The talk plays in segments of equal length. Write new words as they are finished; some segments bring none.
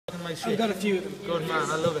nice shit. I've got a few of them. Good man,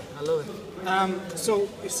 I love it, I love it. So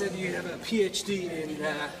you said you have a PhD in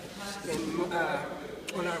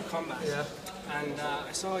unarmed combat. Yeah. And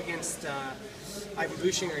I saw against Ivan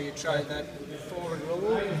Bushinger you tried that forward roll,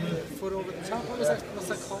 the foot over the top. What's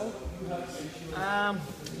that called?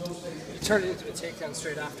 You turned it into a takedown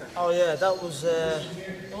straight after. Oh yeah, that was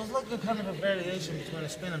it was like a kind of a variation between a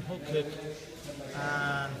spin and hook kick,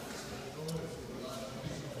 and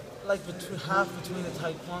like half between a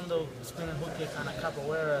taekwondo spin and hook kick and a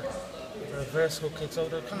capoeira reverse hook kick. So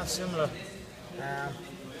they're kind of similar.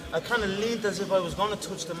 I kind of leaned as if I was going to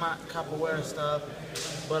touch the mat capoeira style,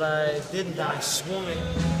 but I didn't, and I swung it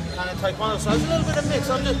kind of taekwondo. So I was a little bit of mix.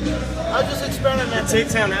 I just experimenting.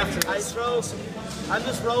 Takedown after. I'm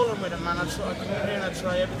just rolling with it, man. I come here and I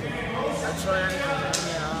try everything. I try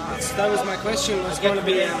anything. That was my question. Was going to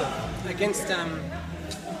be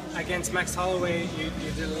against Max Holloway. You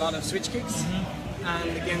did a lot of switch kicks.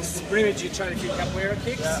 And against Brimage, you tried a few capoeira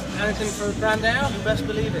kicks. Yeah. Anything for Brandao? You best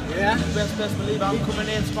believe it. Yeah. You best believe it. I'm coming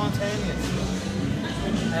in spontaneous.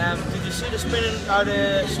 Did you see the spinning or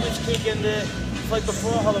the switch kick in the fight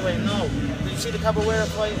before Holloway? No. Did you see the capoeira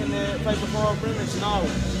fight in the fight before Brimage? No.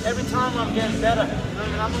 Every time I'm getting better. You know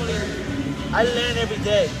what I mean? I learn every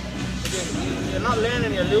day. You're not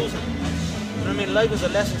learning, you're losing. You know what I mean? Life is a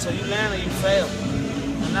lesson, so you learn or you fail.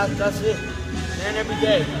 And that's it. Learn every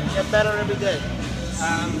day. Get better every day.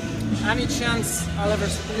 Any chance I'll ever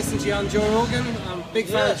listen to you on Joe Rogan? I'm a big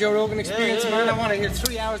fan of Joe Rogan Experience, man. I want to hear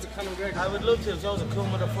 3 hours of Conor McGregor. I would love to. Joe's a cool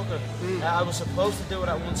motherfucker. I was supposed to do it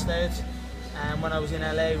at one stage, and when I was in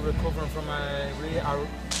LA recovering from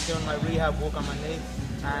doing my rehab work on my knee,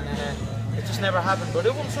 and it just never happened. But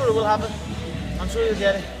I'm sure it will happen. I'm sure you'll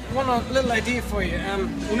get it. One little idea for you.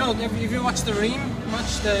 You know, if you watch the Reem,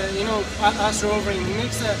 Alistair Overeem, he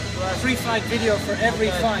makes a free fight video for every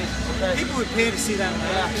fight. Okay. People would pay to see that.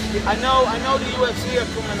 Yeah. I know the UFC are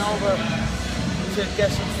coming over to get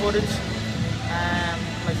some footage,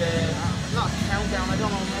 like not a countdown. I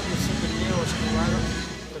don't know, maybe a single year or something like that.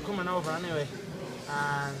 They're coming over anyway,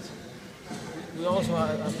 and we also,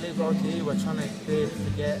 I believe, RTE were trying to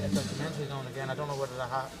get a documentary going again. I don't know whether that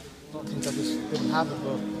I don't think that this didn't happen,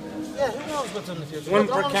 but yeah, who knows what's in the future. One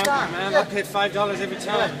per camera, man. I paid $5 every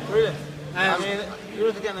time. Yeah, brilliant. I mean,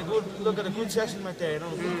 you're getting a good look at a good session right there. You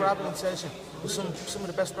know, a good grappling session with some of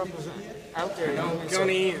the best grapplers out there. You know,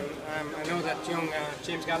 Johnny, I know that young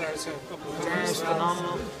James Gallagher is a couple of times.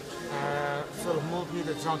 Phenomenal. Philip Mulkey,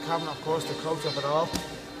 the John Kavanagh, of course, the coach of it all,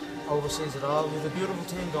 oversees it all. We have a beautiful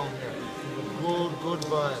team going here. We have a good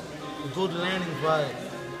vibe, a good learning vibe.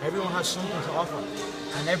 Everyone has something to offer,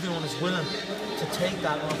 and everyone is willing to take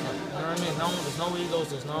that offer. You know what I mean? There's no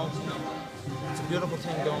egos, it's a beautiful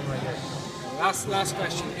thing going right here. Last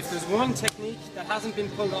question. If there's one technique that hasn't been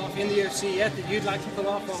pulled off in the UFC yet that you'd like to pull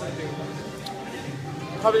off, what would it be?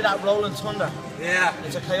 Probably that rolling thunder. Yeah.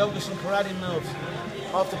 It's a Kyokushin karate move.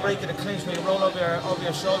 Off the break of the clinch where you roll over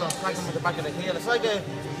your shoulder and crack them with the back of the heel.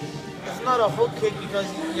 It's not a hook kick because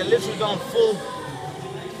you're literally going full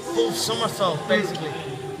somersault basically.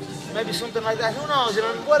 Maybe something like that. Who knows? You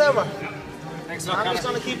know, whatever. Thanks a lot, I'm just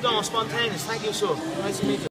going to keep going spontaneous. Thank you, sir. Nice to meet you.